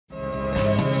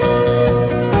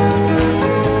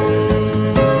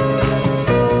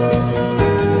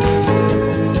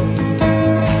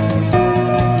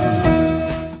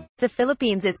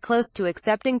Philippines is close to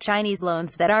accepting Chinese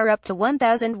loans that are up to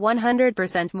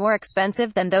 1,100% more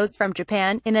expensive than those from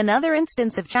Japan, in another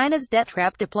instance of China's debt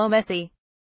trap diplomacy.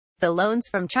 The loans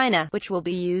from China, which will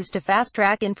be used to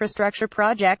fast-track infrastructure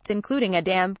projects including a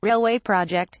dam, railway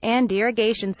project, and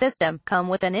irrigation system, come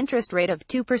with an interest rate of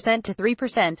 2% to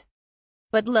 3%.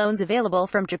 But loans available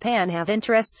from Japan have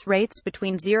interest rates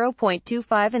between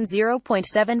 0.25 and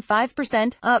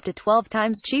 0.75%, up to 12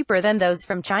 times cheaper than those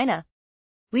from China.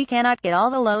 We cannot get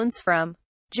all the loans from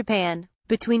Japan.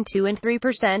 Between 2 and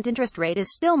 3% interest rate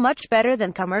is still much better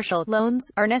than commercial loans,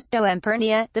 Ernesto M.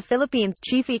 Pernia, the Philippines'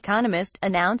 chief economist,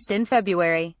 announced in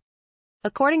February.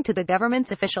 According to the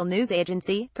government's official news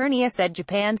agency, Pernia said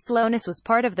Japan's slowness was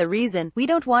part of the reason. We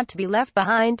don't want to be left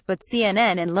behind, but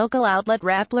CNN and local outlet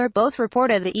Rappler both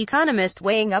reported the economist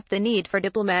weighing up the need for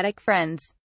diplomatic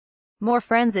friends. More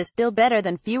friends is still better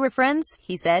than fewer friends,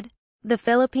 he said. The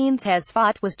Philippines has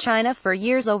fought with China for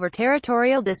years over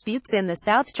territorial disputes in the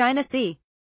South China Sea.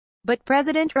 But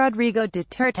President Rodrigo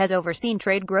Duterte has overseen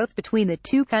trade growth between the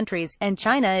two countries, and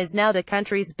China is now the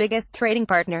country's biggest trading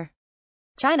partner.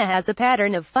 China has a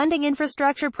pattern of funding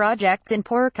infrastructure projects in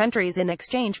poorer countries in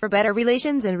exchange for better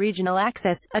relations and regional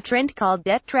access, a trend called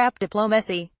debt trap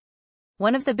diplomacy.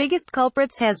 One of the biggest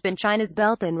culprits has been China's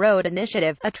Belt and Road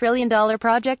Initiative, a $1 trillion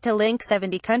project to link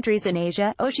 70 countries in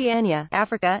Asia, Oceania,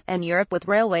 Africa, and Europe with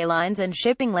railway lines and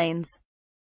shipping lanes.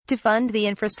 To fund the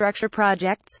infrastructure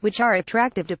projects, which are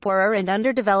attractive to poorer and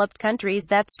underdeveloped countries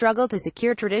that struggle to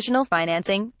secure traditional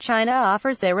financing, China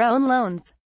offers their own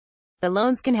loans. The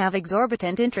loans can have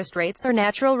exorbitant interest rates or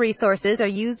natural resources are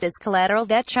used as collateral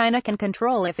debt China can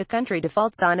control if a country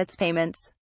defaults on its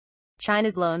payments.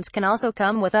 China's loans can also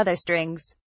come with other strings.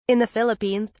 In the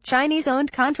Philippines,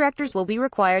 Chinese-owned contractors will be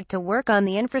required to work on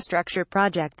the infrastructure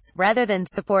projects, rather than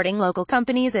supporting local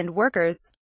companies and workers.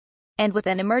 And with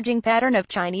an emerging pattern of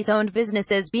Chinese-owned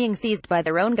businesses being seized by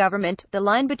their own government, the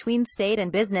line between state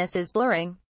and business is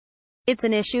blurring. It's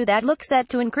an issue that looks set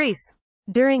to increase.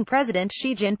 During President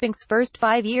Xi Jinping's first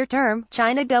 5-year term,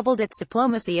 China doubled its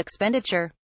diplomacy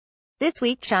expenditure. This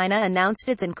week China announced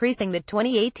it's increasing the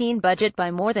 2018 budget by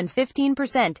more than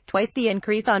 15%, twice the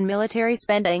increase on military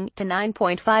spending, to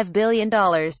 $9.5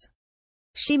 billion.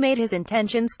 Xi made his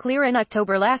intentions clear in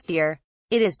October last year.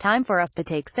 It is time for us to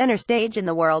take center stage in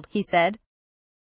the world, he said.